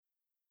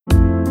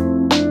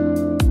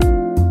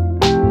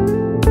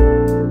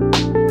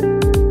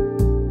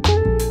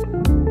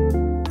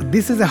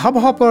This is a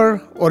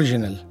Hubhopper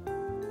original.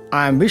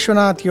 I am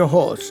Vishwanath, your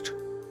host.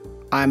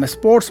 I am a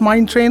sports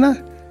mind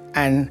trainer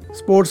and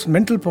sports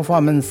mental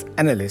performance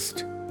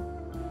analyst.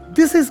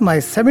 This is my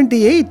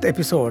 78th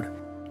episode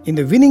in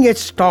the Winning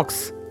Edge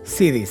Talks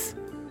series.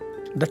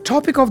 The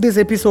topic of this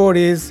episode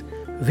is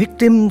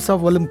victims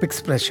of Olympics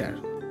pressure.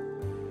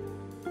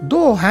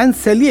 Though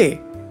Hans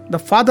Selye, the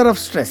father of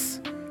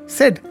stress,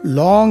 said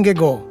long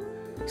ago,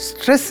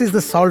 stress is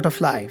the salt of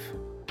life.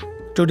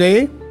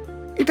 Today,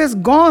 it has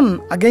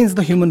gone against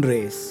the human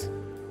race.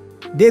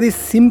 There is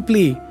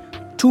simply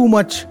too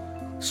much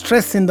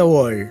stress in the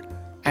world,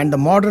 and the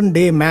modern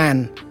day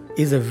man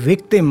is a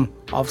victim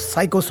of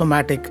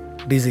psychosomatic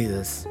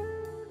diseases.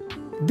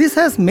 This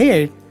has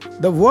made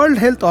the World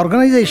Health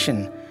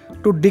Organization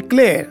to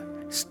declare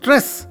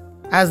stress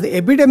as the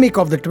epidemic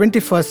of the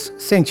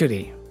 21st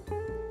century.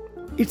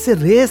 It's a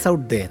race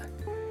out there,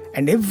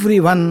 and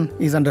everyone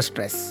is under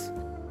stress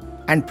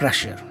and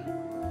pressure.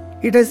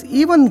 It has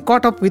even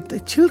caught up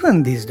with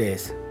children these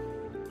days.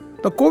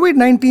 The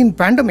COVID-19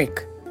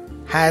 pandemic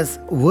has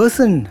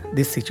worsened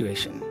this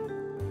situation.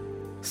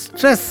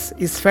 Stress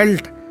is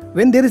felt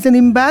when there is an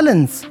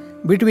imbalance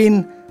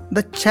between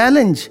the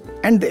challenge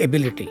and the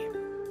ability.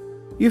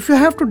 If you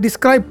have to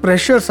describe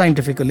pressure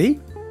scientifically,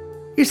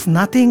 it's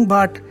nothing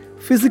but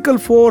physical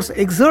force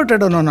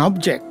exerted on an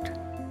object.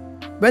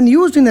 When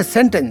used in a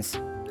sentence,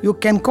 you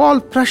can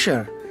call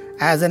pressure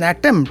as an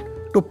attempt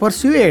to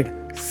persuade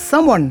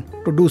someone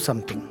to do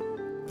something.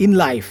 In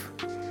life,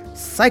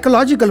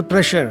 psychological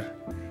pressure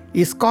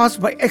is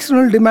caused by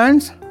external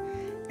demands,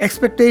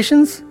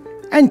 expectations,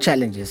 and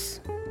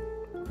challenges.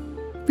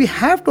 We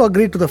have to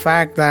agree to the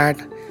fact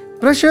that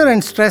pressure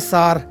and stress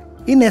are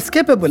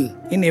inescapable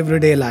in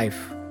everyday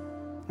life.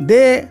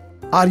 They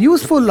are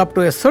useful up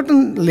to a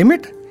certain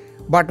limit,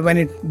 but when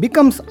it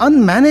becomes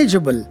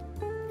unmanageable,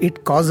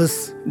 it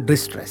causes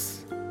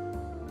distress.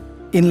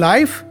 In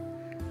life,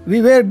 we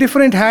wear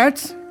different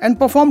hats and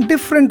perform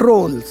different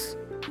roles.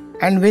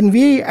 And when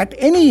we, at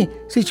any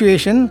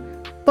situation,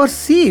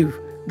 perceive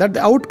that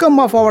the outcome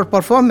of our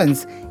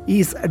performance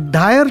is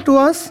dire to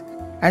us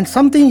and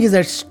something is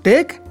at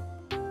stake,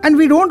 and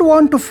we don't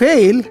want to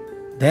fail,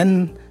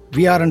 then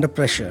we are under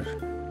pressure.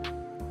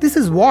 This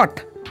is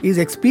what is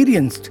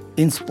experienced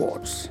in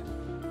sports.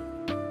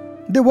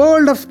 The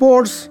world of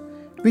sports,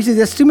 which is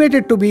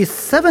estimated to be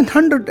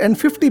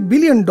 $750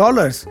 billion,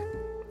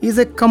 is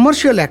a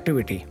commercial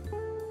activity,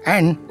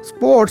 and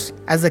sports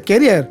as a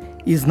career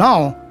is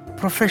now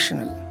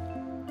professional.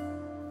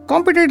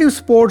 Competitive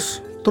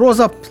sports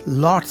throws up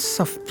lots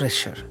of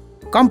pressure.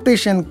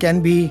 Competition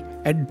can be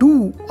a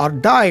do or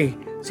die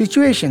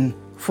situation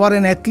for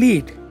an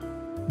athlete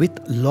with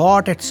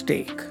lot at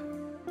stake.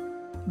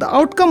 The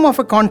outcome of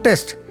a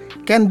contest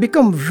can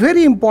become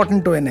very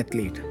important to an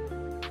athlete.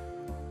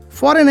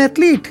 For an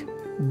athlete,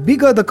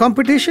 bigger the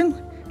competition,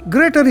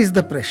 greater is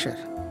the pressure,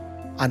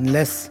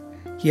 unless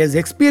he has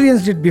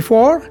experienced it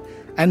before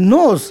and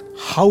knows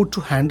how to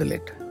handle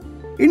it.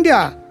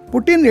 India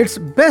put in its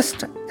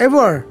best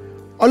ever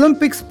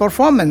Olympics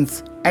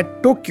performance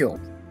at Tokyo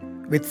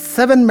with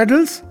 7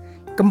 medals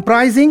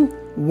comprising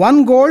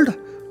 1 gold,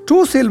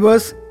 2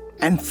 silvers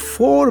and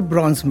 4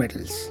 bronze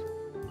medals.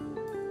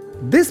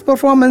 This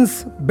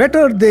performance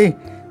bettered the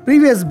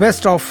previous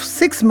best of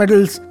 6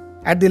 medals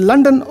at the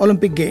London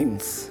Olympic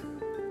Games.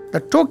 The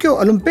Tokyo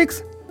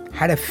Olympics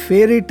had a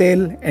fairy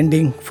tale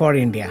ending for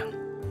India.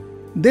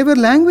 They were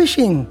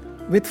languishing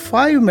with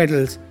 5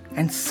 medals,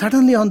 and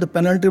suddenly on the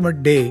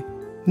penultimate day,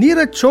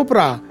 Neeraj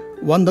Chopra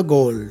won the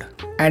gold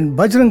and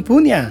Bajrang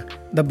Punia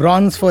the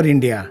bronze for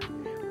India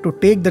to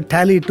take the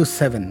tally to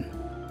 7.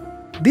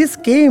 This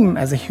came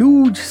as a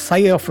huge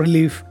sigh of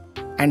relief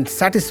and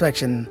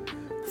satisfaction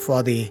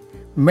for the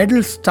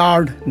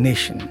medal-starved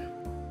nation.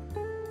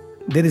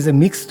 There is a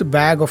mixed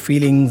bag of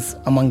feelings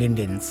among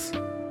Indians.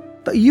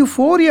 The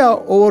euphoria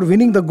over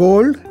winning the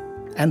gold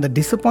and the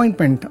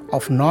disappointment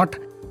of not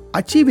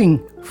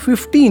achieving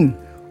 15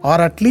 or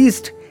at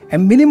least a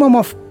minimum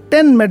of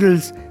 10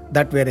 medals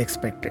that were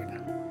expected.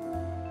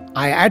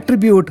 I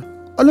attribute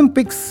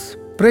Olympics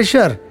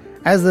pressure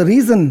as the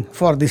reason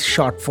for this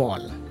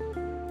shortfall.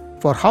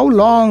 For how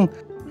long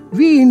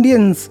we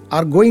Indians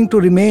are going to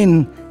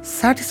remain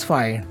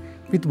satisfied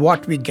with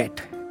what we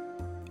get,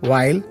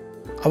 while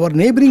our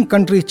neighboring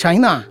country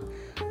China,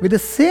 with the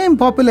same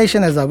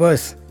population as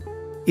ours,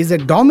 is a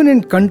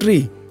dominant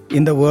country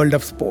in the world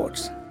of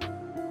sports.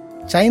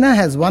 China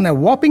has won a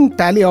whopping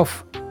tally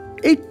of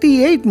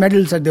 88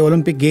 medals at the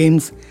Olympic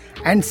Games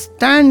and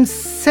stands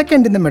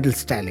second in the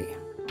medals tally.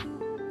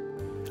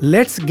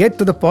 Let's get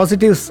to the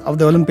positives of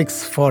the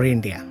Olympics for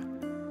India.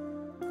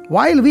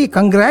 While we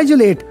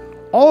congratulate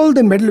all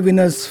the medal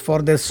winners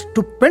for their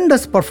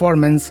stupendous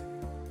performance,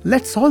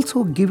 let's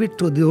also give it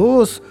to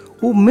those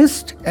who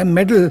missed a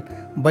medal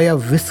by a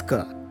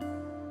whisker.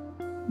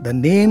 The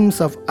names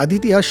of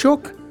Aditi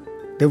Ashok,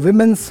 the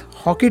women's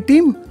hockey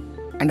team,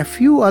 and a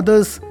few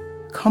others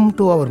come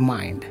to our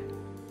mind.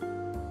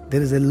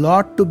 There is a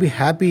lot to be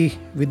happy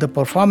with the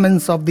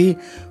performance of the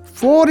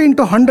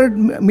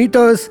 4x100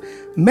 meters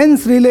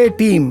men's relay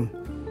team,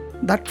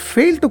 that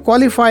failed to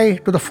qualify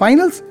to the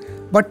finals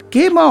but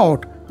came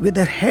out with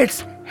their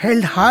heads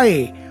held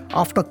high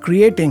after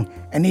creating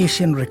an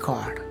Asian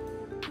record.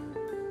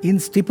 In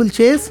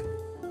steeplechase,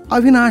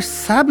 Avinash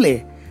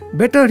Sable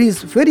bettered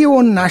his very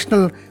own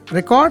national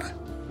record.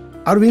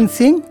 Arvind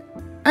Singh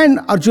and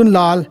Arjun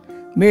Lal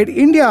made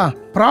India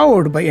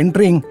proud by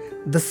entering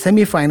the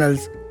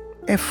semi-finals,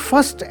 a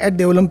first at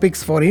the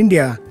Olympics for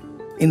India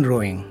in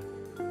rowing.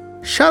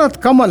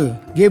 Sharat Kamal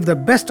gave the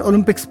best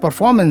Olympics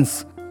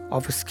performance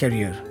of his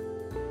career.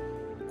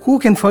 Who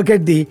can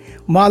forget the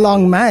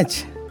Malong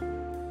match?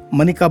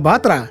 Manika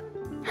Batra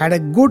had a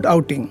good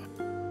outing.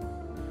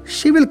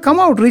 She will come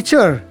out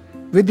richer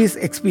with this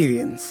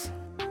experience.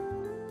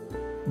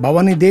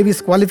 Bhavani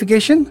Devi's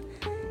qualification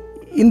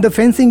in the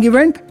fencing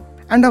event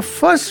and a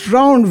first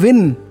round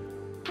win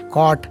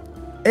caught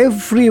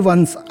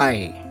everyone's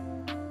eye.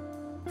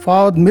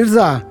 Fawad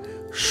Mirza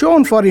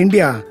shone for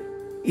India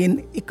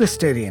in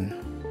equestrian.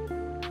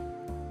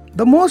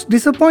 The most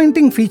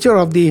disappointing feature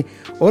of the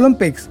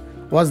Olympics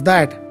was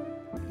that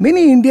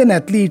many Indian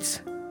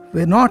athletes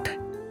were not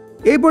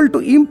able to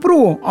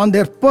improve on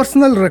their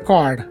personal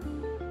record.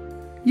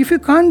 If you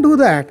can't do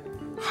that,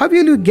 how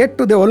will you get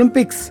to the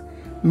Olympics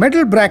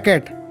medal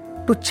bracket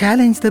to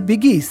challenge the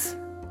biggies?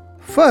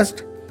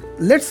 First,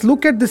 let's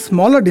look at the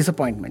smaller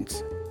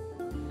disappointments.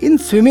 In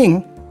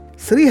swimming,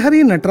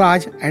 Srihari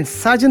Nataraj and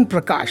Sajan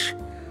Prakash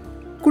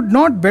could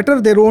not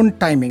better their own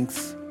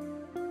timings.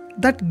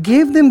 That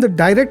gave them the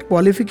direct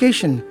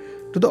qualification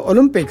to the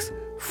Olympics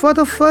for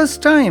the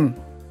first time.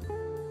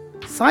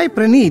 Sai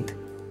Praneeth,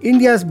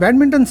 India's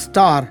badminton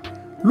star,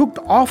 looked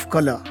off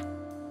color.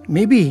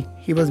 Maybe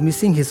he was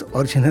missing his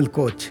original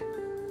coach.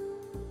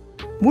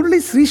 Murali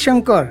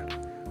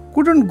Srishankar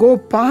couldn't go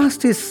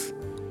past his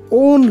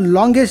own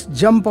longest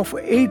jump of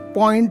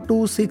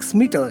 8.26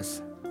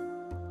 meters.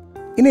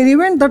 In an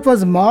event that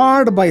was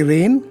marred by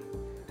rain,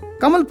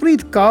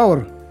 Kamalpreet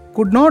Kaur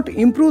could not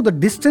improve the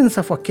distance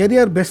of a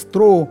career best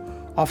throw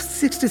of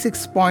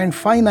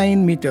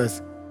 66.59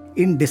 meters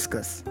in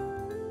discus,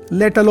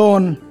 let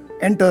alone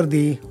enter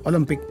the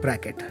Olympic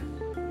bracket.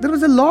 There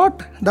was a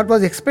lot that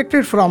was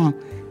expected from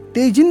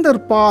Tejinder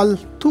Pal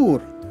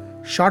Thur,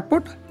 shot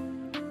put,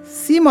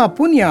 Seema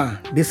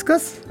Punya,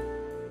 discus,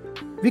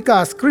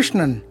 Vikas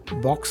Krishnan,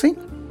 boxing,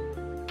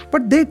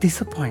 but they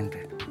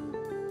disappointed.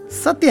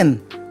 Satyan,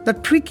 the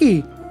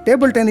tricky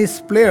table tennis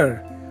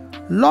player,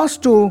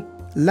 lost to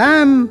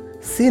Lam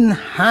Sin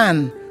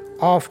Han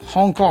of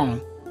Hong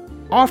Kong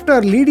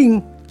after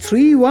leading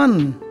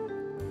 3-1.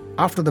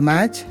 After the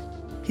match,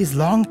 his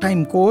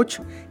longtime coach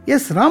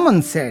S.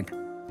 Raman said,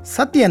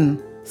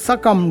 Satyan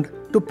succumbed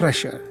to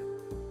pressure.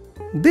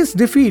 This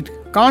defeat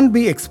can't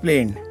be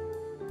explained.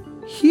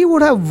 He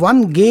would have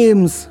won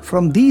games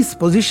from these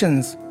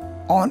positions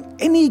on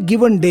any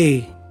given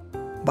day,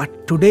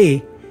 but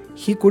today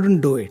he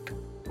couldn't do it.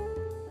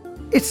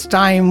 It's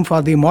time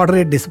for the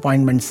moderate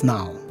disappointments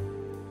now.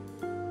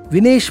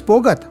 Vinesh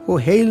Phogat, who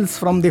hails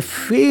from the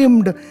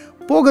famed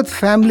Phogat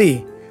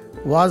family,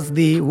 was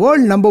the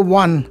world number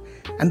 1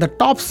 and the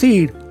top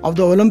seed of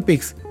the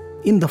Olympics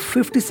in the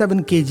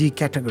 57 kg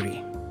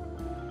category.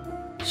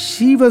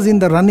 She was in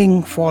the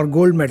running for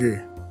gold medal,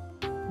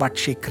 but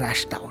she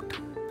crashed out.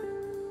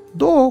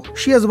 Though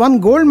she has won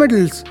gold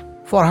medals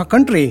for her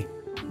country,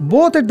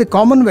 both at the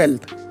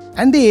Commonwealth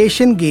and the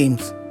Asian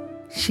Games,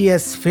 she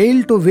has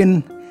failed to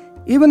win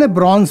even a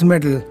bronze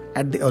medal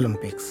at the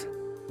Olympics.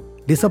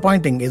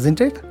 Disappointing, isn't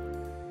it?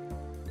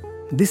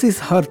 This is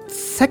her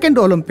second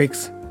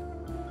Olympics.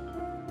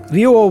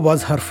 Rio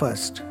was her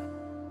first.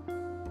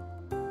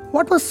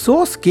 What was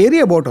so scary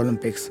about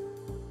Olympics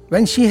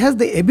when she has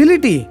the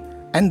ability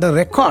and the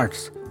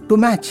records to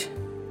match?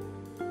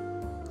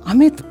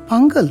 Amit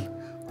Pangal,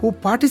 who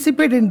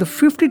participated in the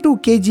 52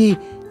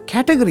 kg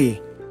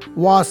category,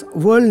 was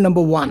world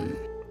number 1.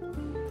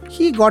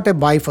 He got a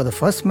bye for the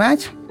first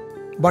match,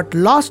 but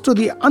lost to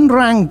the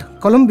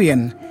unranked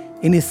Colombian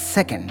in his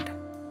second.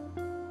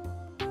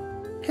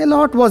 A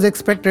lot was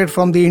expected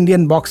from the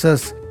Indian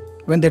boxers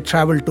when they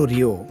travelled to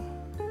Rio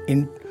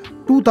in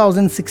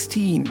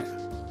 2016,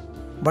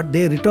 but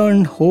they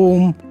returned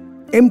home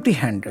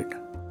empty-handed.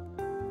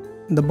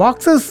 The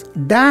boxers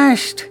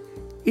dashed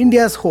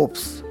India's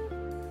hopes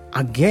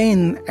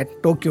again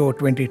at Tokyo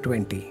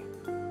 2020.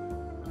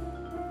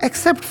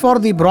 Except for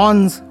the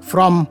bronze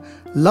from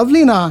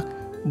Lovelina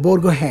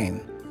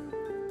Borgohain.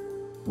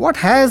 What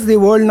has the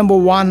world number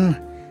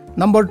 1,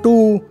 number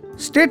 2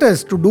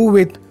 status to do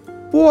with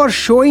poor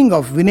showing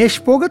of Vinesh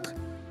Phogat,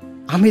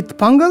 Amit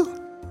Pangal,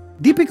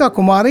 Deepika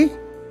Kumari,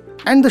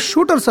 and the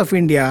shooters of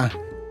India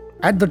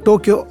at the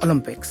Tokyo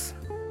Olympics?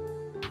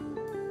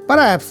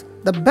 Perhaps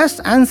the best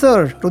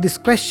answer to this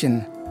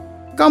question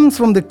comes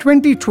from the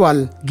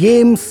 2012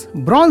 Games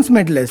bronze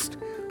medalist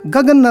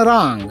Gagan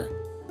Narang.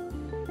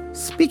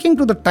 Speaking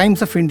to the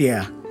Times of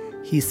India,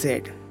 he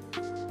said,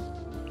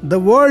 "The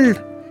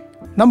world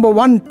number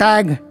 1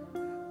 tag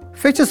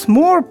fetches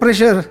more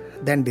pressure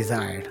than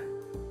desired.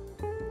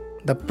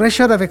 The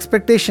pressure of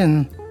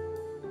expectation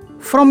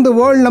from the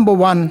world number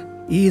 1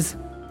 is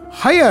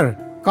higher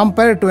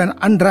compared to an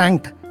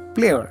unranked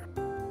player.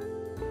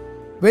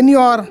 When you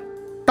are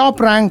top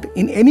ranked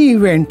in any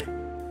event,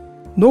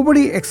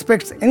 nobody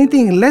expects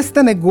anything less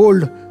than a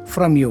gold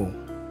from you.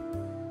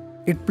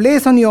 It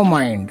plays on your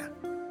mind.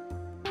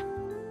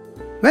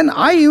 When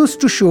I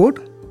used to shoot,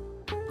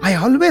 I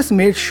always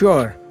made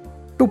sure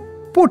to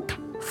put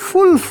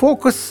full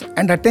focus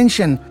and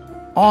attention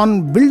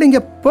on building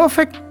a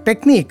perfect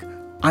technique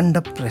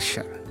under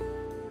pressure.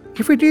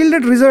 If it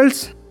yielded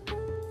results,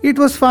 it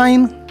was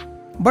fine,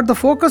 but the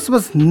focus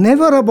was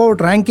never about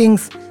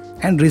rankings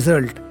and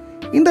result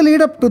in the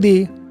lead up to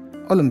the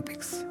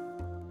Olympics.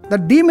 The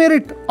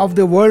demerit of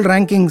the world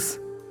rankings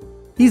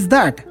is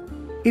that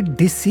it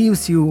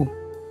deceives you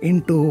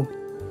into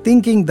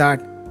thinking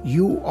that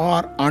you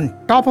are on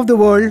top of the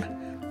world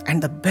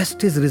and the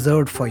best is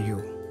reserved for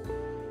you.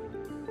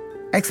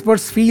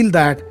 Experts feel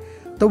that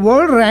the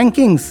world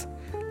rankings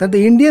that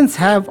the Indians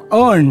have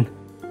earned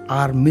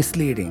are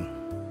misleading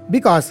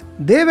because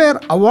they were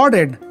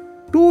awarded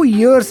 2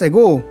 years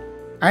ago,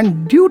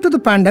 and due to the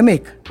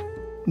pandemic,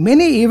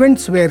 many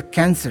events were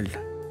cancelled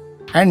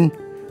and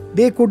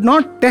they could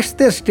not test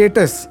their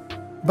status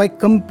by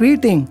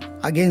competing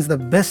against the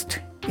best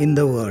in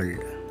the world.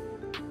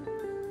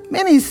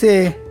 Many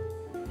say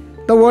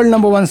the world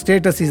number one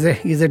status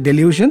is a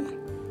delusion,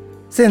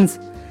 since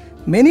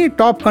many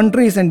top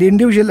countries and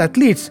individual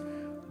athletes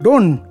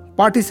don't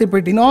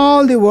participate in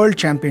all the world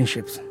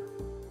championships.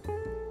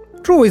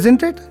 True,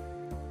 isn't it?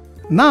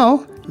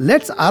 Now,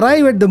 let's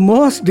arrive at the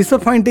most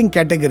disappointing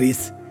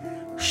categories: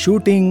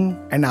 shooting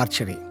and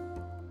archery.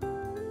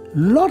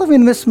 Lot of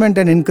investment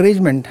and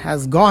encouragement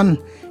has gone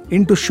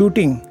into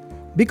shooting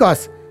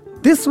because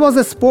this was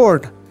a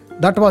sport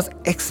that was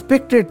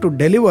expected to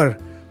deliver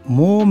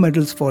more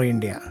medals for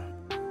India.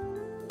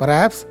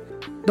 Perhaps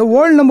the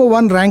world number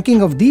one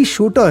ranking of these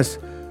shooters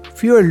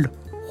fueled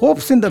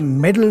hopes in the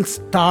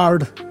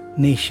medal-starved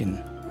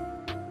nation.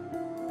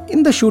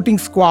 In the shooting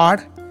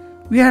squad,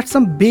 we had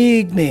some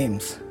big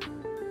names,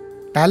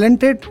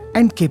 talented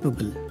and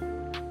capable.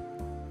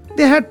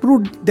 They had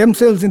proved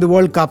themselves in the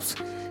World Cups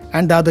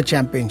and the other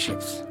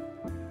championships.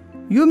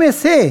 You may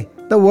say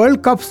the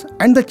World Cups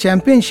and the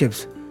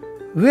championships,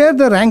 where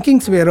the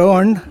rankings were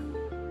earned,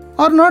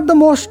 are not the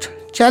most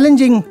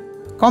challenging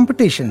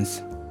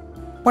competitions.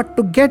 But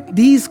to get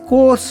these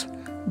scores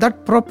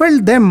that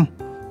propelled them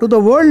to the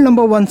world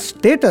number one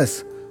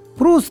status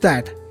proves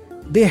that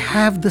they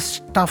have the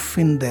stuff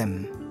in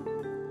them.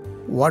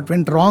 What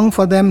went wrong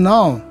for them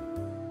now?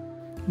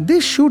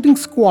 This shooting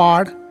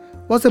squad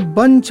was a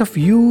bunch of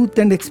youth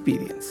and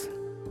experience.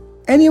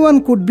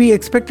 Anyone could be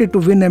expected to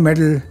win a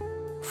medal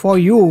for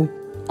you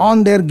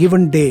on their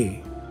given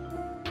day.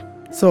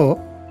 So,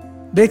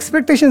 the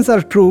expectations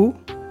are true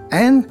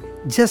and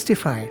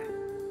justified.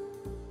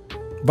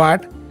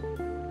 But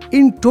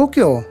in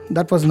Tokyo,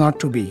 that was not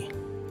to be.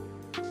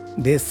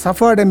 They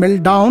suffered a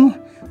meltdown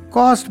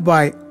caused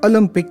by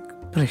Olympic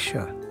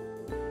pressure.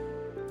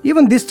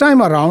 Even this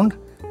time around,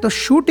 the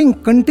shooting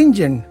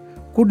contingent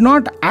could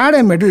not add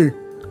a medal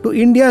to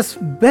India's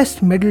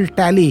best medal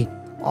tally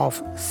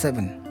of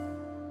 7.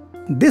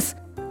 This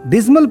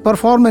dismal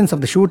performance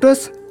of the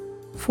shooters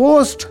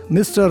forced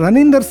Mr.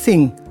 Raninder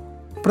Singh,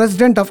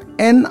 president of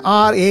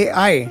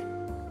NRAI,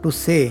 to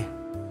say,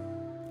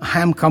 "I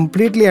am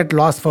completely at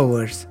loss for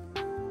words.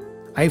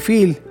 I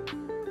feel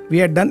we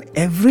had done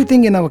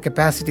everything in our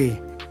capacity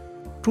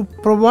to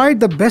provide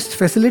the best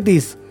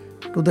facilities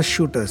to the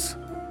shooters.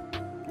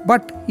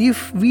 But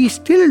if we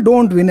still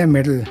don't win a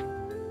medal,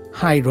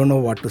 I don't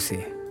know what to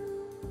say."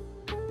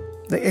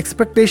 The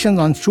expectations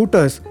on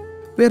shooters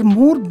were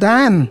more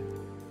than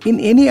in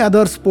any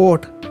other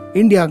sport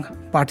India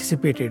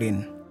participated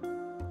in.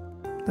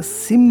 The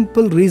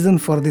simple reason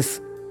for this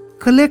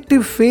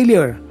collective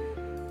failure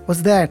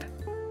was that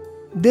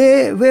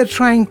they were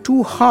trying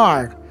too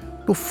hard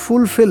to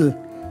fulfill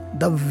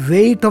the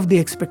weight of the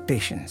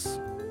expectations.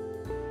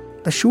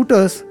 The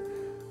shooters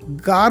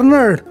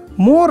garnered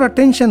more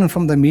attention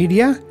from the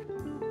media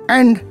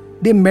and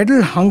the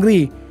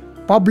medal-hungry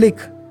public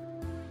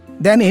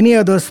than any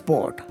other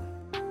sport.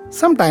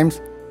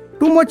 Sometimes,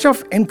 too much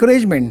of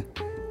encouragement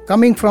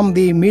coming from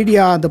the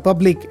media, the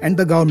public, and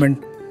the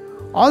government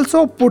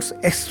also puts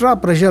extra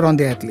pressure on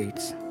the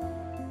athletes.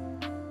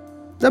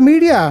 The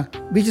media,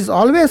 which is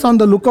always on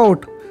the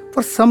lookout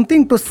for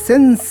something to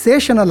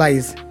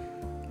sensationalize,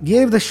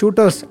 gave the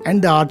shooters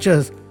and the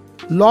archers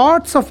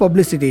lots of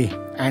publicity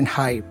and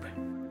hype.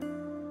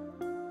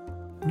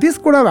 This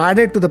could have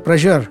added to the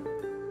pressure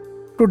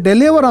to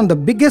deliver on the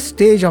biggest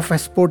stage of a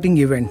sporting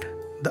event,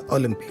 the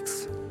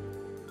Olympics.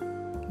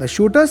 The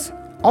shooters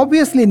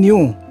obviously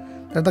knew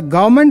that the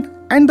government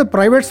and the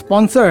private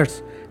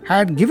sponsors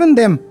had given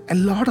them a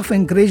lot of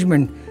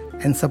encouragement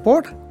and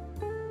support.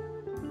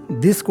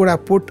 This could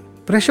have put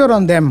pressure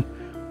on them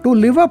to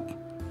live up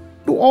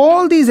to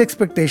all these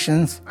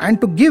expectations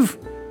and to give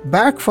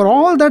back for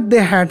all that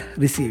they had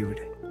received.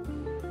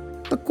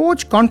 The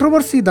coach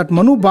controversy that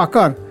Manu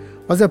Bakar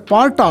was a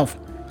part of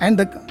and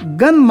the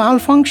gun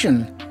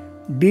malfunction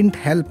didn't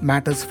help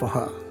matters for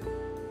her.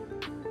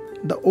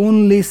 The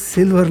only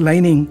silver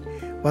lining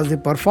was the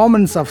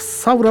performance of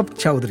Saurabh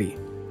Chaudhary.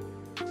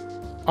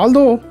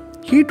 Although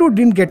he too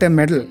didn't get a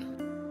medal,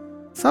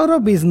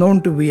 Saurabh is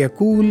known to be a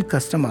cool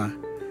customer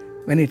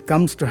when it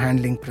comes to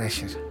handling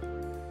pressure.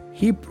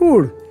 He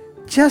proved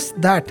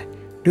just that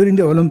during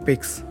the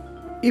Olympics.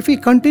 If he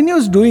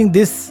continues doing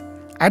this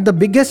at the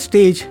biggest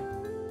stage,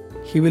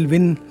 he will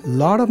win a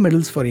lot of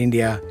medals for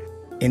India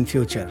in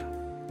future.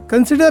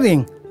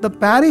 Considering the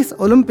Paris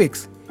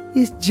Olympics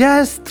is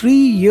just 3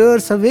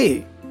 years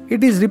away,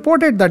 it is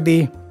reported that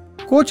the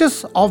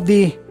coaches of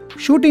the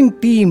shooting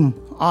team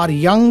are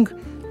young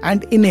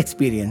and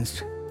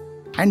inexperienced,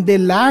 and they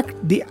lack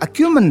the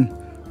acumen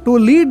to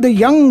lead the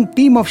young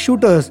team of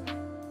shooters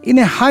in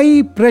a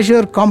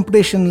high-pressure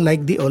competition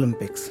like the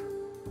Olympics.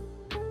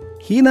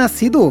 Hina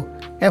Sidhu,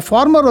 a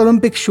former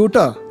Olympic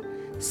shooter,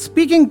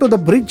 speaking to The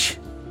Bridge,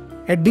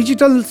 a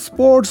digital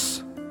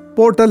sports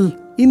portal,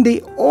 in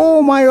the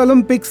Oh My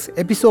Olympics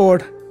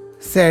episode,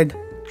 said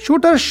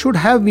shooters should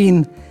have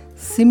been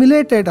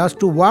simulated as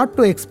to what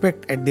to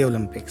expect at the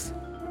Olympics.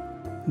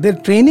 Their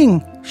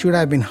training should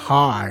have been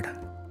hard.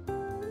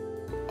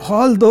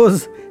 All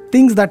those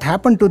things that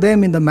happened to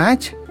them in the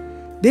match,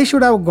 they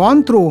should have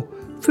gone through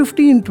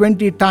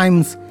 15-20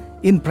 times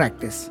in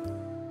practice.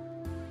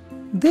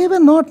 They were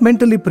not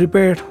mentally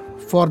prepared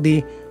for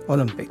the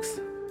Olympics.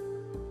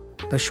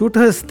 The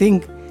shooters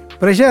think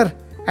pressure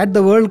at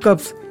the World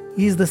Cups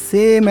is the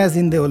same as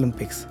in the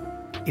Olympics.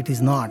 It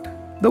is not.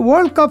 The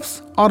World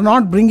Cups are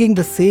not bringing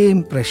the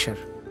same pressure.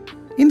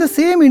 In the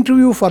same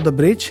interview for The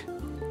Bridge,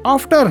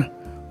 after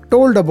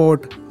told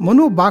about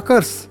Manu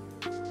Bakar's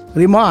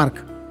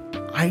remark,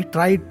 "I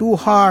tried too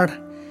hard,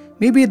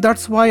 maybe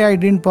that's why I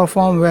didn't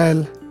perform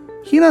well,"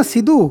 Hina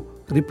Sidhu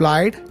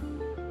replied,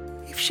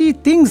 if she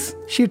thinks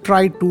she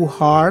tried too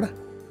hard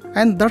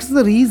and that's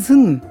the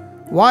reason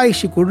why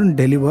she couldn't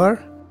deliver,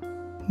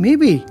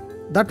 maybe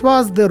that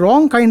was the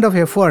wrong kind of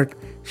effort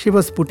she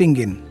was putting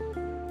in.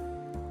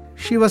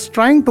 She was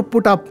trying to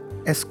put up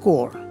a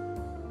score.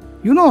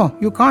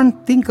 You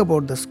can't think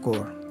about the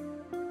score.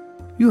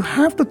 You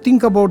have to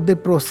think about the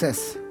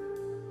process.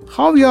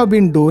 How you have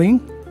been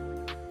doing,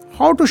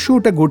 how to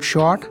shoot a good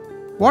shot,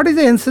 what is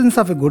the essence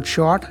of a good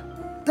shot.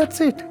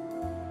 That's it.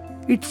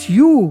 It's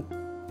you,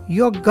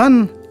 your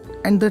gun,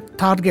 and the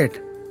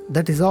target.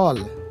 That is all.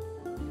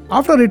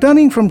 After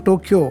returning from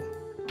Tokyo,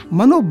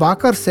 Manu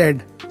Bakar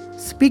said,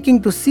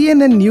 speaking to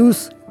CNN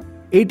News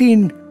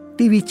 18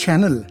 TV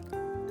channel,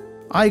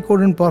 "I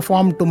couldn't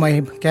perform to my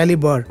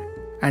caliber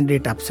and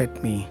it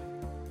upset me.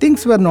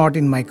 Things were not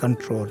in my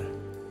control."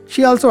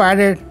 She also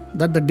added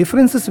that the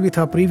differences with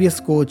her previous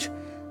coach,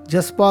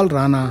 Jaspal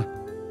Rana,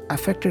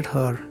 affected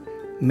her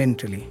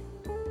mentally.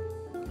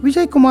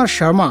 Vijay Kumar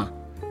Sharma,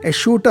 a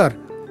shooter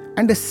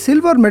and a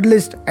silver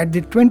medalist at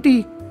the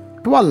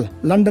 2012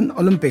 London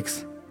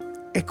Olympics,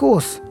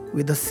 echoes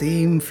with the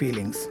same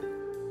feelings.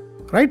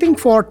 Writing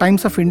for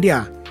Times of India,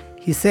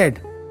 he said,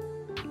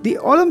 "The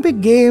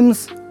Olympic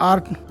Games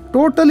are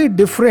totally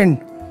different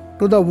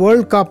to the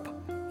World Cup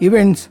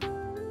events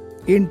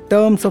in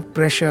terms of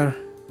pressure,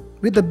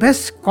 with the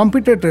best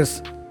competitors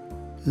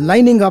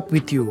lining up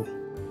with you.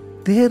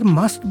 There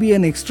must be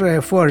an extra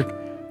effort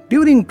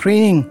during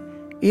training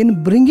in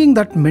bringing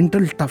that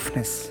mental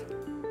toughness.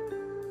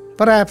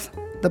 Perhaps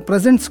the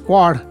present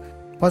squad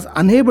was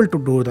unable to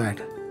do that.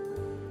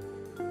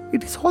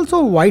 It is also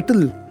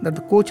vital that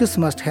the coaches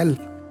must help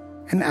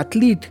an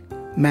athlete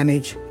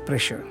manage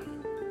pressure."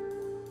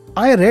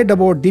 I read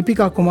about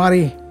Deepika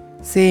Kumari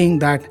saying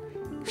that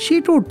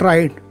she too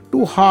tried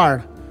too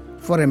hard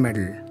for a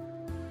medal.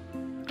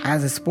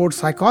 As a sports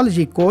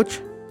psychology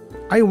coach,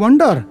 I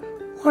wonder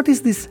what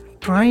is this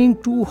trying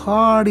too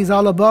hard is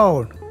all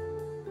about.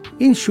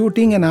 In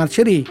shooting and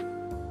archery,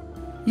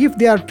 if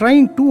they are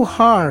trying too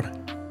hard,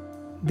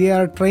 they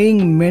are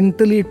trying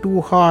mentally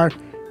too hard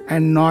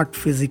and not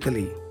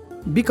physically,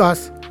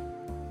 because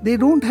they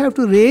don't have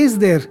to raise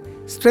their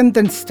strength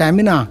and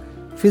stamina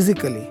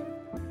physically.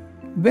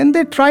 When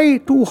they try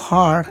too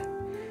hard,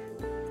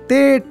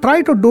 they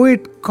try to do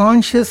it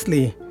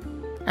consciously,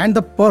 and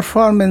the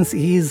performance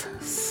is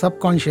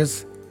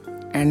subconscious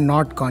and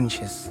not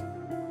conscious.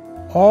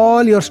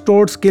 All your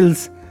stored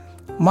skills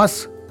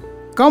must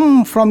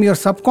come from your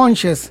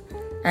subconscious,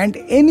 and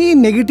any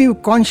negative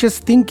conscious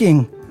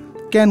thinking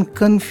can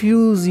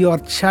confuse your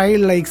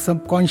childlike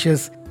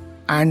subconscious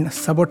and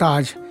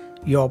sabotage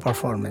your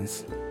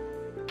performance.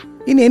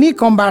 In any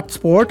combat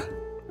sport,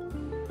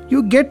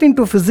 you get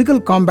into physical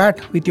combat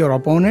with your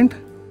opponent,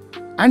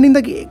 and in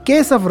the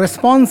case of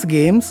response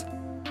games,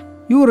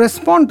 you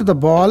respond to the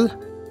ball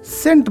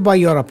sent by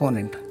your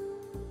opponent.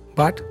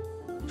 But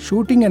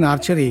shooting and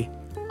archery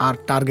are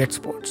target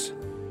sports.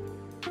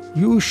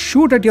 You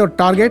shoot at your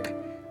target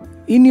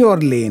in your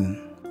lane.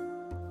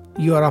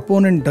 Your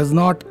opponent does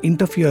not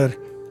interfere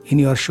in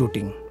your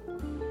shooting.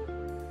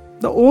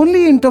 The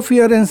only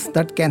interference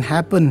that can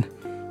happen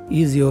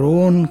is your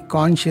own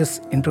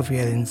conscious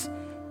interference,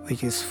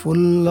 which is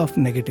full of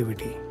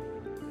negativity.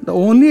 The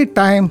only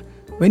time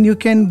when you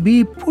can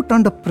be put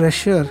under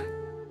pressure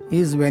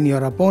is when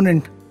your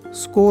opponent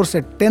scores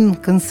a 10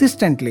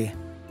 consistently,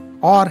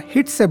 or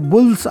hits a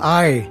bull's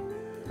eye,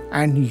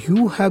 and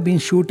you have been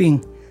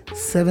shooting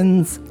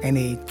 7s and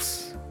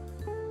 8s.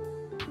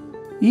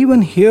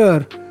 Even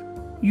here,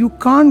 you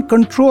can't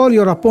control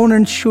your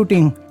opponent's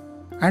shooting,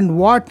 and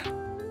what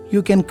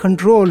you can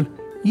control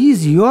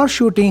is your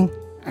shooting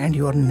and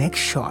your next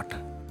shot.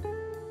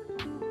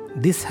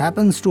 This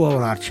happens to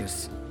our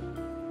archers.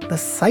 The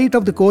sight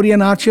of the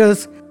Korean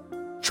archers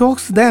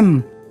chokes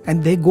them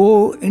and they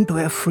go into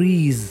a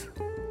freeze.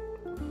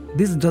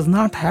 This does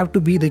not have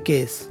to be the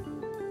case.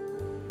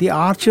 The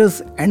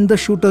archers and the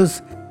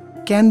shooters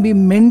can be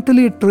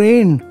mentally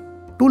trained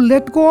to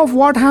let go of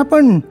what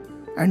happened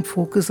and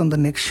focus on the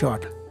next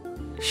shot,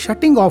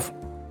 shutting off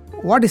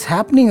what is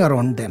happening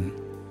around them.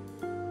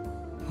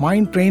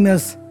 Mind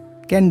trainers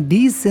can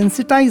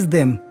desensitize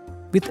them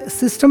with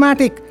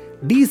systematic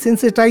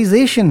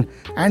desensitization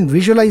and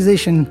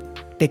visualization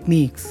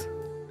techniques.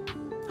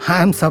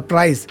 I am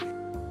surprised.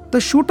 The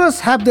shooters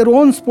have their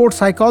own sports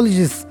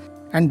psychologists,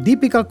 and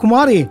Deepika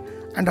Kumari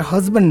and her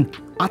husband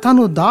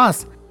Athanu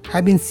Das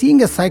have been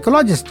seeing a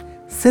psychologist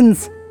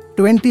since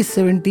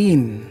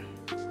 2017.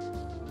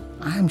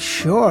 I am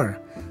sure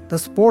the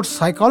sports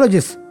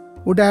psychologists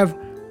would have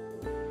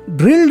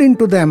drilled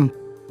into them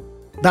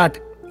that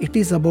it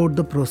is about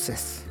the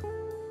process,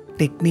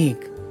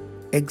 technique,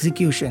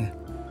 execution,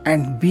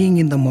 and being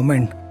in the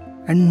moment,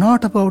 and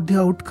not about the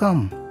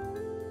outcome.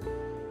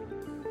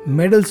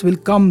 Medals will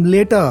come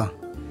later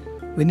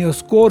when your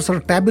scores are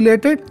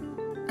tabulated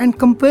and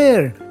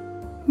compared.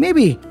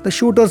 Maybe the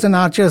shooters and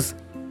archers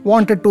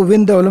wanted to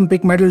win the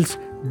Olympic medals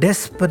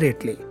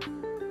desperately,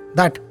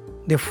 that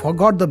they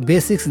forgot the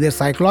basics their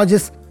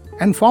psychologists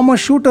and former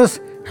shooters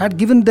had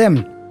given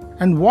them,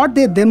 and what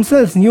they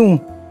themselves knew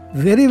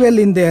very well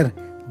in their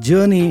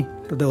journey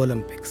to the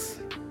Olympics.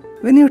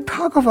 When you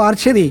talk of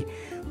archery,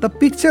 the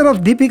picture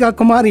of Deepika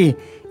Kumari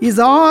is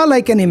all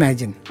I can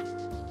imagine.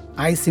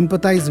 I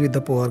sympathize with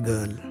the poor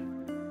girl.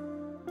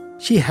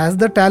 She has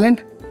the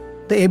talent,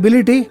 the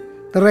ability,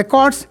 the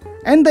records,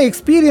 and the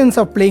experience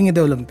of playing in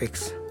the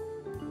Olympics.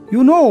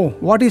 You know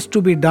what is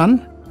to be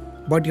done,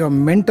 but your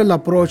mental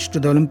approach to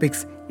the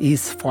Olympics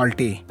is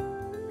faulty,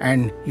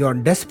 and your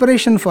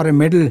desperation for a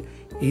medal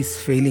is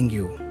failing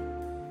you.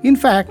 In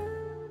fact,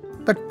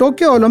 the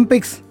Tokyo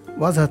Olympics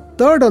was her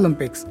third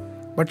Olympics,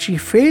 but she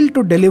failed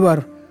to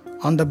deliver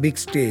on the big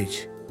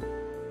stage.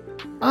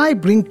 I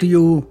bring to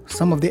you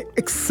some of the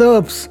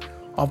excerpts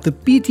of the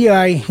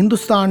PTI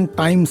Hindustan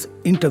Times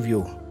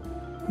interview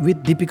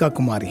with Deepika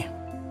Kumari.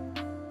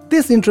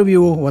 This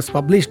interview was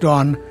published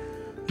on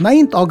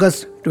 9th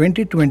August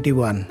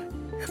 2021,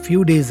 a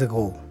few days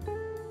ago.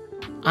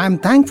 I am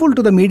thankful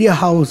to the media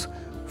house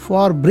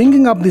for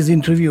bringing up this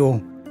interview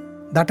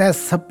that has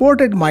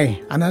supported my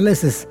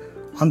analysis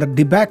on the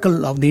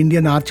debacle of the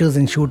Indian archers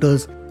and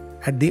shooters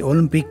at the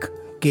Olympic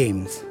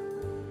Games.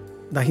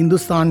 The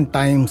Hindustan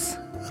Times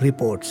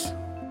reports.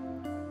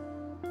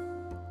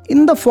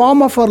 In the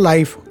form of her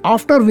life,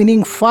 after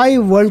winning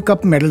 5 World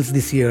Cup medals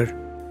this year,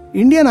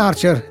 Indian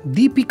archer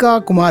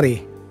Deepika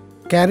Kumari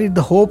carried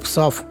the hopes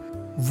of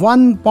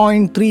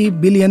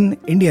 1.3 billion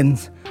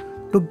Indians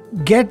to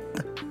get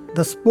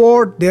the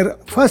sport their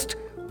first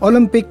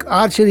Olympic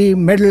archery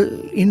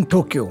medal in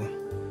Tokyo.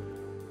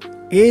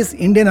 Ace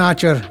Indian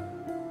archer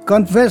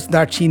confessed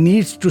that she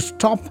needs to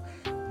stop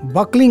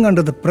buckling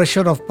under the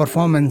pressure of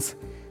performance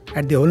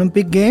at the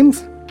Olympic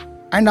Games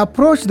and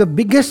approach the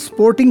biggest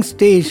sporting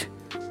stage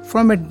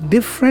from a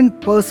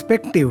different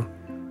perspective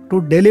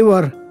to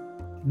deliver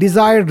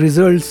desired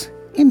results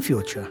in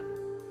future.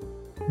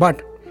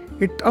 But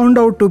it turned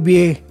out to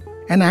be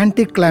an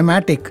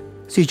anticlimactic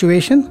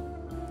situation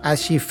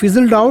as she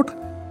fizzled out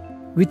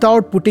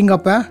without putting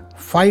up a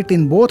fight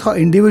in both her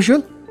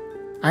individual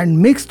and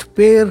mixed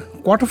pair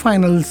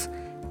quarterfinals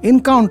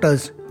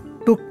encounters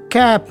to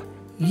cap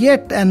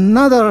yet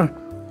another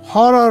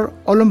horror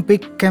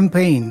Olympic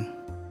campaign.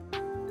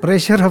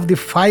 Pressure of the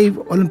 5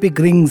 Olympic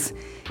rings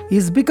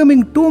is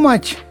becoming too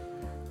much,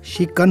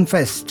 she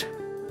confessed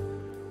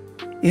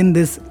in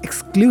this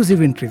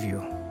exclusive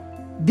interview.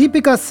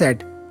 Deepika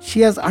said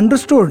she has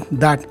understood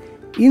that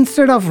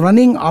instead of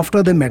running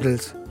after the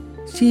medals,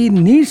 she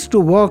needs to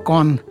work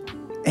on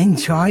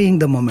enjoying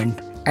the moment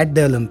at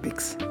the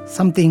Olympics,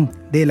 something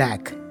they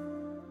lack.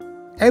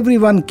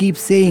 Everyone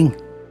keeps saying,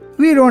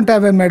 "We don't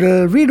have a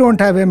medal, we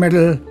don't have a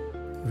medal."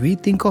 We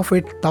think of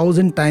it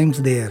 1,000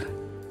 times there,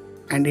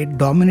 and it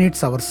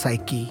dominates our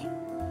psyche.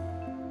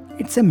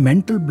 It's a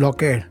mental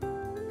blockade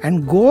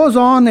and goes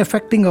on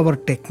affecting our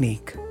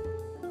technique.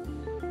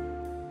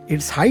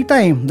 It's high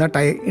time that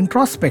I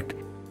introspect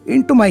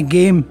into my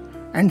game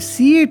and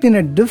see it in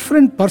a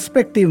different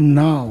perspective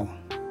now.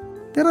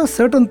 There are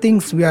certain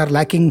things we are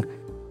lacking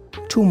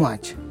too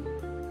much.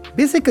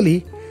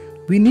 Basically,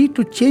 we need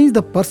to change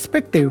the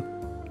perspective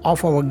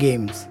of our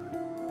games.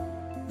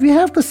 We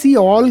have to see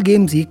all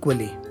games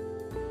equally,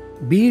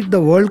 be it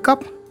the World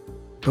Cup,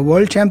 the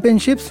World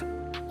Championships,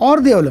 or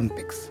the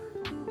Olympics.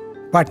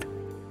 But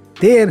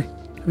there,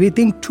 we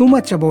think too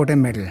much about a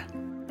medal.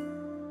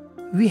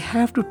 We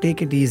have to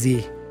take it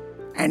easy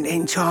and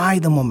enjoy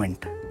the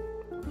moment.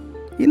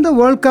 In the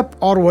World Cup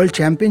or World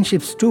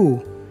Championships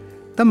too,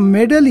 the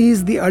medal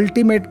is the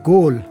ultimate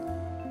goal,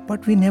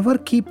 but we never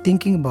keep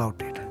thinking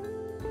about it.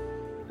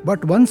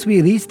 But once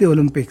we reach the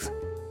Olympics,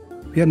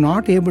 we are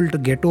not able to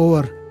get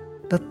over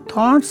the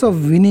thoughts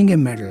of winning a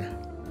medal.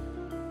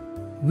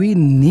 We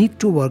need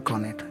to work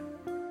on it.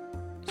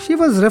 She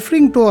was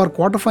referring to her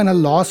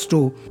quarterfinal loss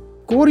to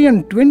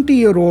Korean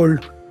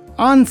 20-year-old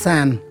An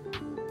San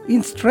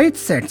in straight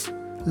sets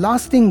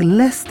lasting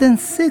less than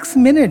 6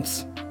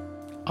 minutes.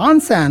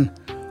 An San,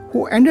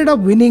 who ended up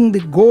winning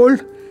the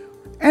gold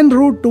en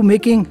route to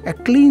making a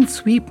clean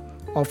sweep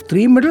of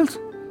 3 medals,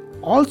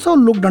 also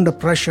looked under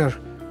pressure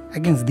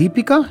against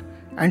Deepika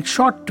and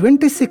shot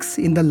 26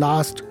 in the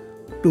last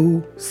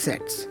 2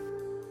 sets.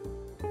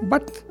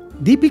 But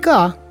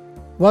Deepika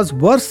was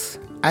worse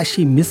as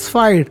she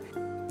misfired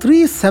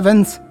 3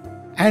 sevens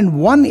and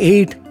 1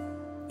 8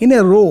 in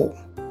a row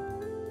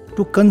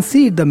to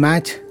concede the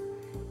match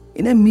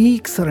in a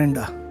meek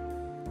surrender.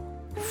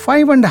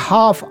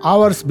 5.5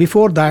 hours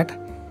before that,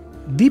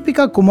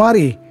 Deepika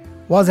Kumari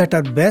was at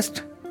her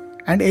best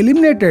and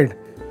eliminated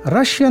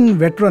Russian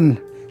veteran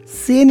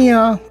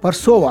Ksenia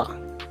Persova,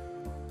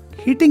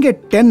 hitting a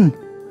 10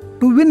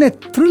 to win a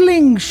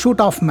thrilling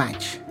shoot-off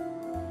match.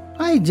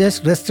 I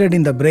just rested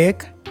in the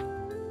break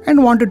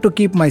and wanted to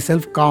keep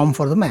myself calm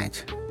for the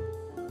match.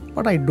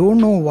 But I don't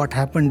know what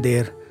happened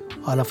there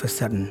all of a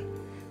sudden.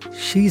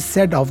 She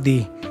said of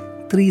the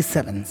 3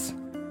 sevens.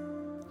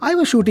 I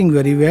was shooting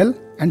very well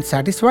and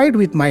satisfied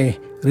with my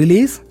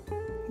release,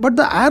 but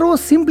the arrow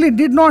simply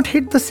did not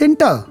hit the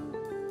center.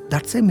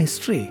 That's a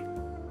mystery.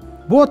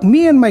 Both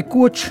me and my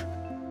coach,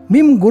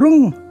 Mim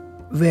Gurung,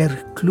 were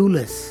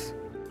clueless.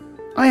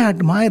 I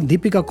admire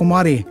Deepika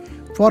Kumari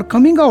for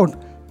coming out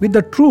with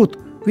the truth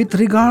with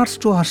regards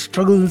to her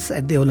struggles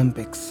at the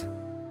Olympics.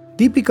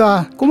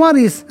 Deepika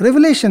Kumari's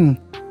revelation,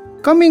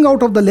 coming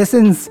out of the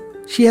lessons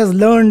she has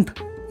learned,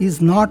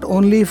 is not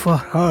only for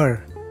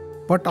her,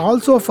 but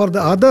also for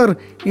the other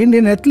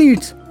Indian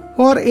athletes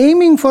who are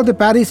aiming for the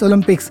Paris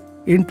Olympics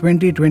in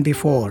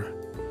 2024.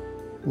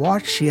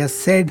 What she has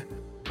said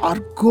are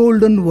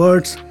golden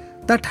words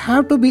that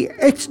have to be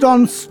etched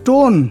on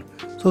stone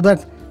so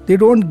that they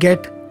don't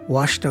get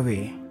washed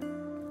away.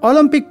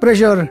 Olympic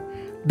pressure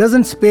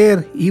doesn't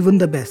spare even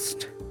the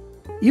best.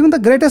 Even the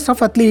greatest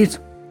of athletes,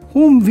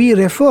 whom we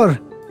refer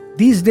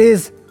these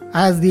days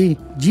as the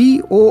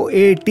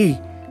GOAT,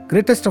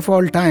 greatest of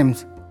all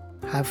times,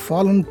 have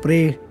fallen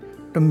prey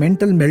to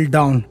mental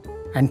meltdown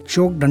and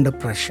choked under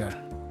pressure.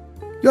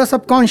 Your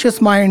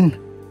subconscious mind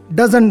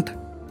doesn't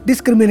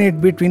discriminate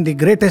between the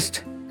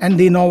greatest and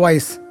the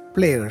novice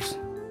players.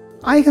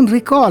 I can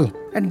recall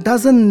a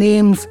dozen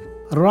names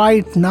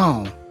right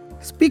now.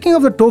 Speaking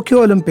of the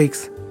Tokyo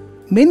Olympics,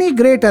 many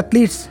great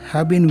athletes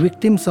have been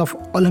victims of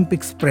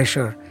Olympics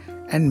pressure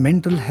and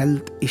mental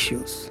health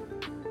issues.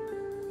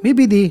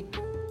 Maybe the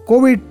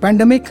COVID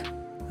pandemic,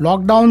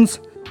 lockdowns,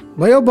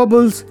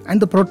 biobubbles,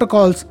 and the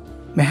protocols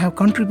may have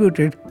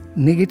contributed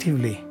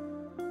negatively.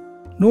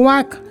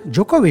 Novak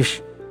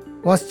Djokovic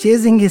was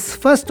chasing his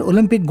first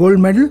Olympic gold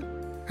medal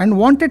and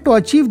wanted to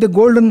achieve the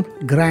Golden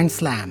Grand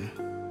Slam.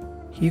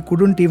 He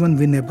couldn't even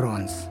win a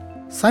bronze.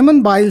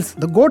 Simone Biles,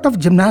 the GOAT of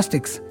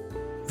gymnastics,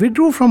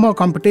 withdrew from her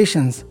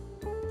competitions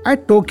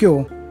at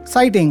Tokyo,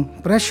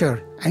 citing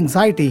pressure,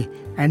 anxiety,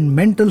 and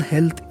mental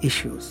health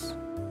issues.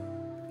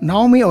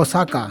 Naomi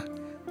Osaka,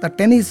 the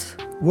tennis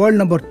world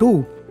number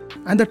 2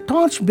 and the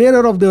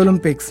torchbearer of the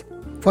Olympics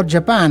for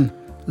Japan,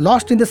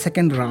 lost in the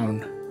second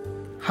round.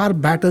 Her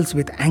battles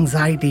with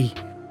anxiety,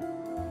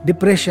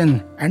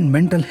 depression, and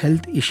mental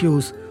health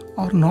issues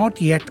are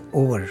not yet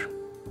over.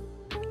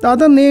 The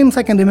other names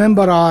I can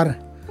remember are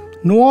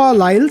Noah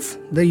Lyles,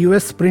 the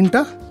US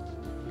sprinter,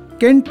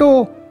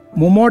 Kento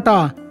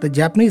Momota, the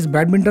Japanese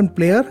badminton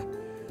player,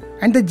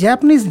 and the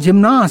Japanese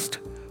gymnast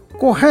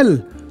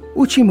Kohel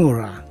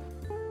Uchimura.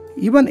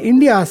 Even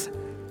India's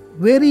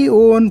very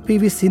own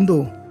PV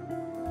Sindhu,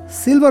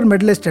 silver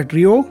medalist at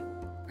Rio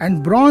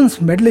and bronze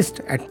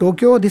medalist at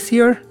Tokyo this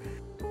year,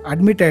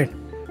 admitted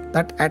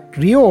that at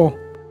Rio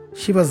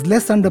she was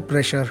less under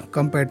pressure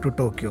compared to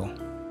Tokyo.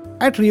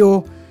 At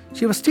Rio,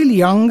 she was still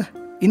young,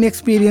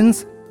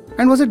 inexperienced,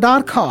 and was a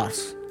dark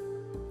horse.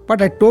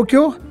 But at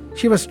Tokyo,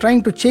 she was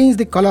trying to change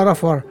the color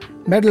of her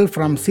medal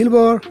from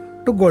silver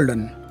to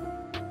golden.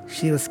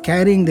 She was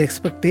carrying the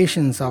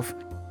expectations of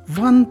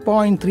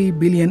 1.3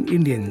 billion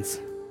Indians.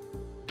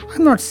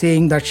 I'm not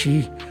saying that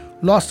she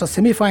lost her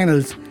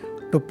semifinals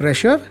to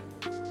pressure.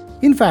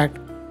 In fact,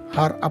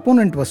 her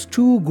opponent was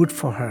too good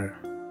for her.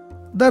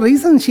 The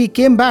reason she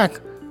came back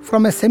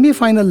from a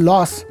semi-final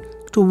loss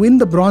to win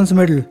the bronze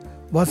medal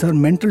was her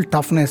mental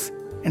toughness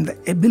and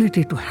the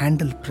ability to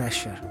handle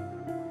pressure.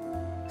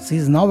 She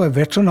is now a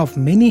veteran of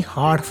many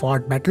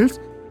hard-fought battles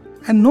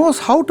and knows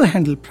how to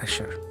handle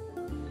pressure.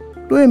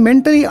 To a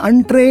mentally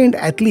untrained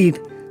athlete,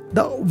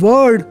 the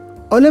word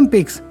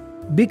Olympics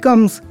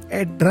becomes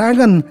a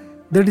dragon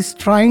that is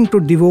trying to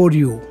devour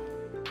you.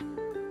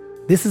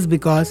 This is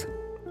because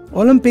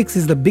Olympics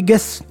is the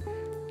biggest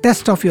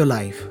test of your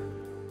life.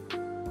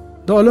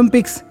 The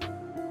Olympics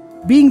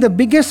being the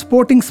biggest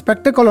sporting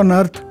spectacle on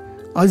earth,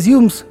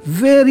 assumes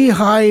very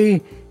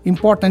high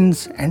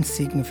importance and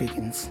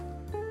significance.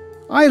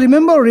 I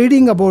remember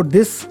reading about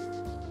this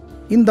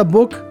in the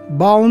book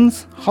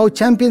Bounds: How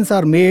Champions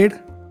Are Made,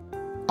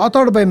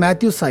 authored by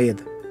Matthew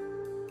Syed.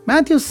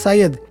 Matthew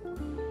Syed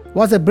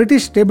was a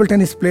British table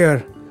tennis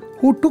player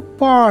who took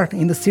part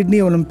in the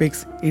Sydney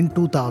Olympics in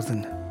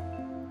 2000.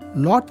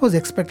 Lot was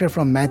expected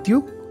from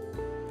Matthew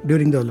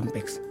during the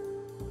Olympics,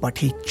 but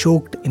he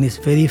choked in his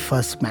very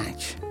first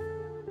match.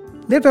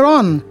 Later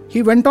on,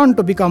 he went on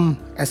to become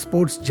a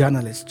sports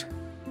journalist.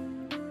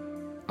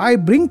 I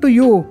bring to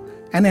you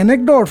an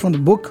anecdote from the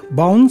book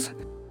Bounds,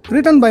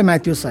 written by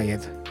Matthew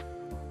Syed.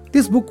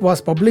 This book was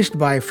published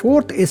by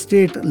Fourth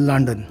Estate,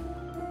 London.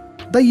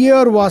 The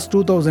year was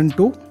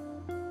 2002,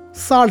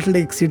 Salt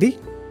Lake City,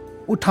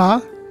 Utah,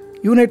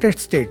 United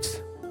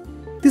States.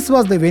 This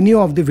was the venue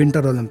of the Winter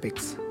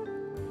Olympics.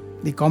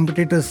 The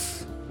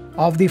competitors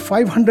of the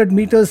 500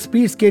 meters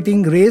speed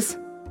skating race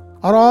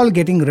are all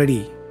getting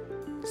ready.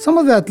 Some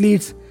of the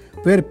athletes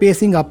were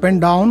pacing up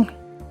and down,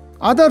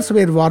 others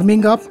were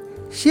warming up,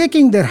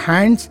 shaking their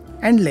hands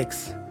and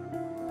legs.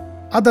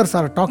 Others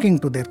are talking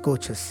to their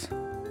coaches.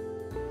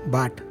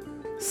 But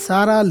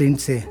Sarah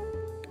Lindsay,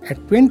 a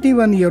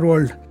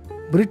 21-year-old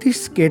British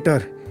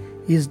skater,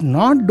 is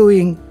not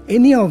doing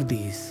any of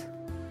these.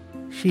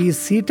 She is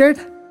seated,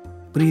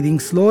 breathing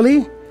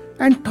slowly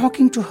and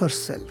talking to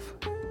herself.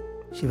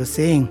 She was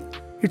saying,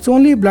 "It's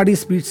only bloody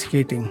speed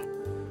skating.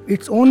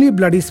 It's only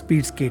bloody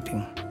speed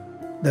skating."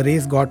 The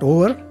race got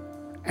over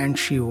and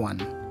she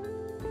won.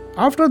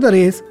 After the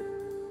race,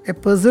 a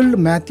puzzled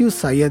Matthew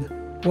Syed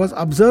was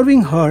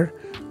observing her,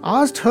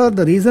 asked her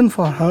the reason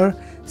for her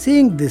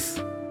saying this.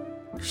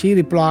 She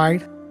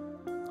replied,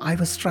 "I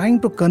was trying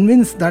to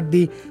convince that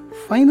the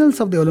finals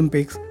of the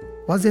Olympics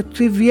was a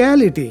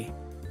triviality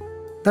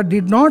that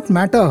did not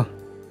matter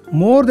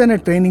more than a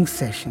training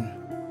session.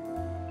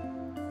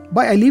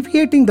 By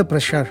alleviating the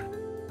pressure,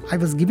 I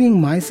was giving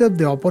myself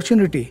the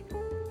opportunity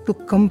to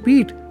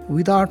compete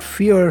without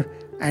fear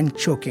and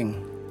choking."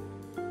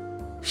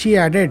 She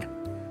added,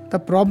 "The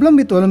problem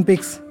with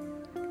Olympics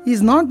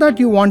is not that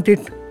you want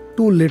it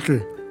too little,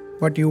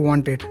 but you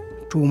want it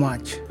too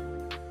much.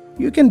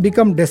 You can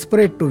become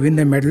desperate to win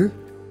a medal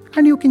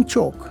and you can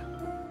choke."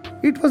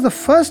 It was the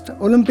first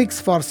Olympics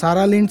for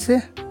Sarah Lindsay.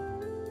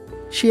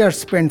 She had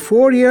spent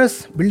 4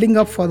 years building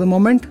up for the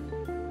moment.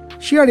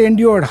 She had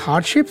endured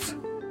hardships,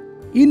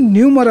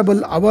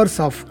 innumerable hours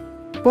of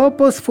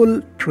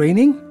purposeful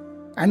training,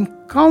 and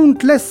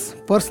countless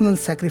personal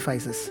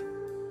sacrifices.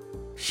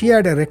 She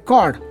had a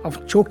record of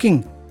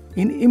choking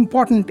in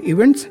important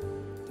events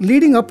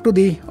leading up to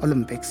the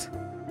Olympics.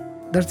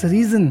 That's the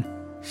reason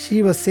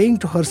she was saying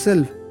to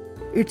herself,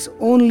 "It's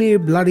only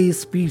bloody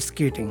speed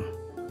skating."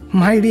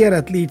 My dear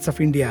athletes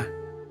of India,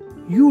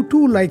 you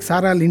too, like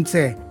Sarah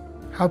Lindsay,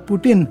 have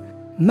put in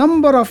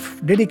number of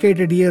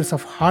dedicated years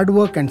of hard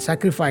work and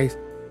sacrifice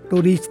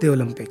to reach the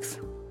Olympics.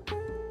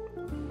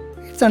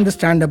 It's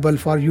understandable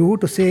for you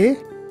to say,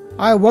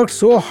 "I worked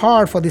so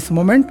hard for this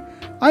moment,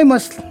 I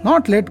must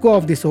not let go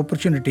of this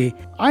opportunity.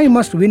 I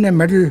must win a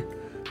medal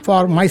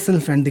for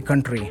myself and the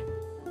country."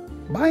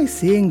 By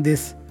saying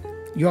this,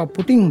 you are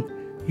putting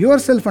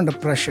yourself under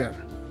pressure.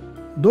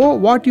 Though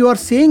what you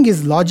are saying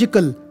is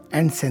logical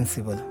and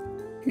sensible,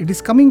 it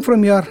is coming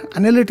from your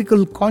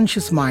analytical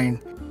conscious mind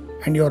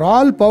and your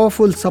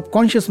all-powerful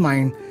subconscious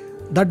mind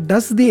that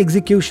does the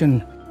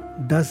execution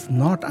does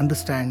not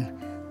understand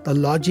the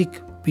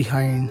logic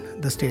behind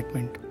the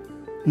statement.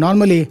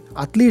 Normally,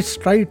 athletes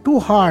try too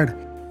hard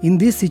in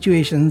these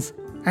situations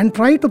and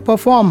try to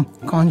perform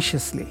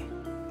consciously.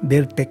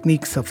 Their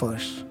technique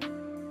suffers.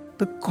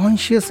 The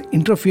conscious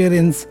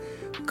interference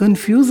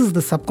confuses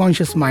the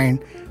subconscious mind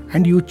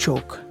and you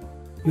choke.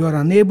 You are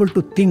unable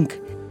to think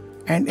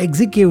and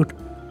execute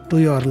to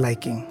your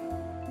liking.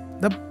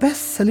 The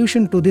best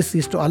solution to this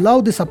is to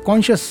allow the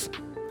subconscious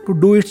to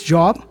do its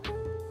job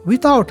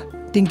without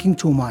thinking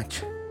too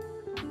much.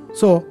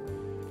 So,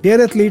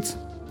 dear athletes,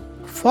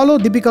 follow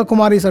Deepika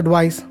Kumari's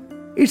advice.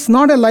 It's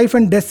not a life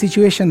and death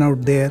situation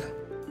out there.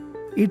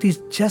 It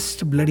is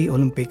just bloody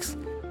Olympics,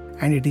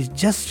 and it is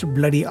just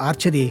bloody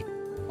archery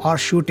or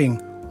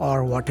shooting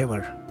or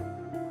whatever.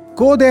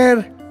 Go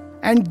there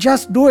and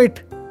just do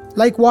it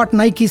like what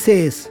Nike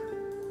says.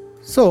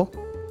 So,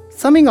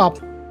 summing up,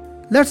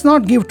 let's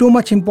not give too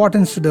much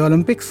importance to the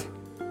Olympics.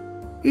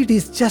 It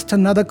is just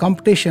another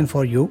competition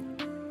for you.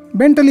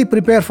 Mentally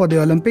prepare for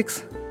the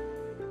Olympics.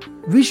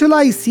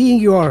 Visualize seeing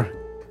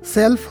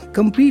yourself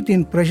compete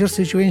in pressure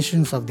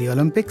situations of the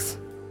Olympics.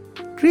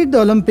 Treat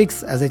the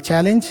Olympics as a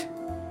challenge,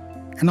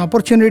 an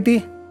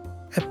opportunity,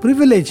 a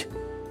privilege,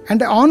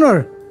 and an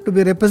honor to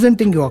be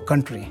representing your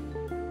country.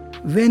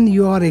 When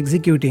you are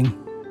executing,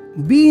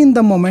 be in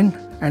the moment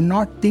and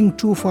not think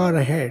too far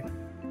ahead.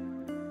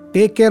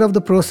 Take care of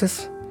the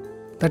process,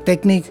 the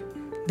technique,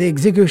 the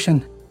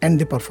execution, and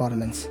the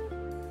performance.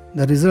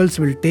 The results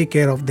will take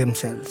care of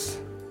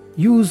themselves.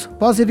 Use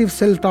positive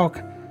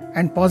self-talk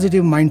and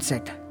positive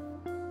mindset.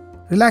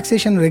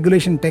 Relaxation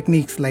regulation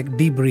techniques like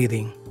deep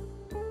breathing.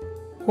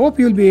 Hope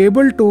you'll be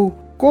able to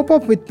cope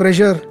up with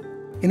pressure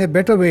in a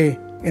better way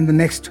in the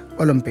next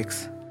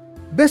Olympics.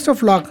 Best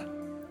of luck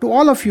to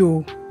all of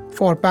you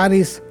for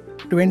Paris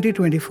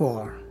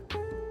 2024.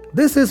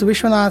 This is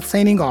Vishwanath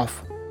signing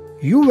off.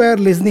 You were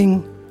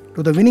listening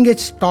to the Winning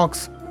Edge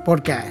Talks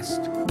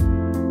podcast.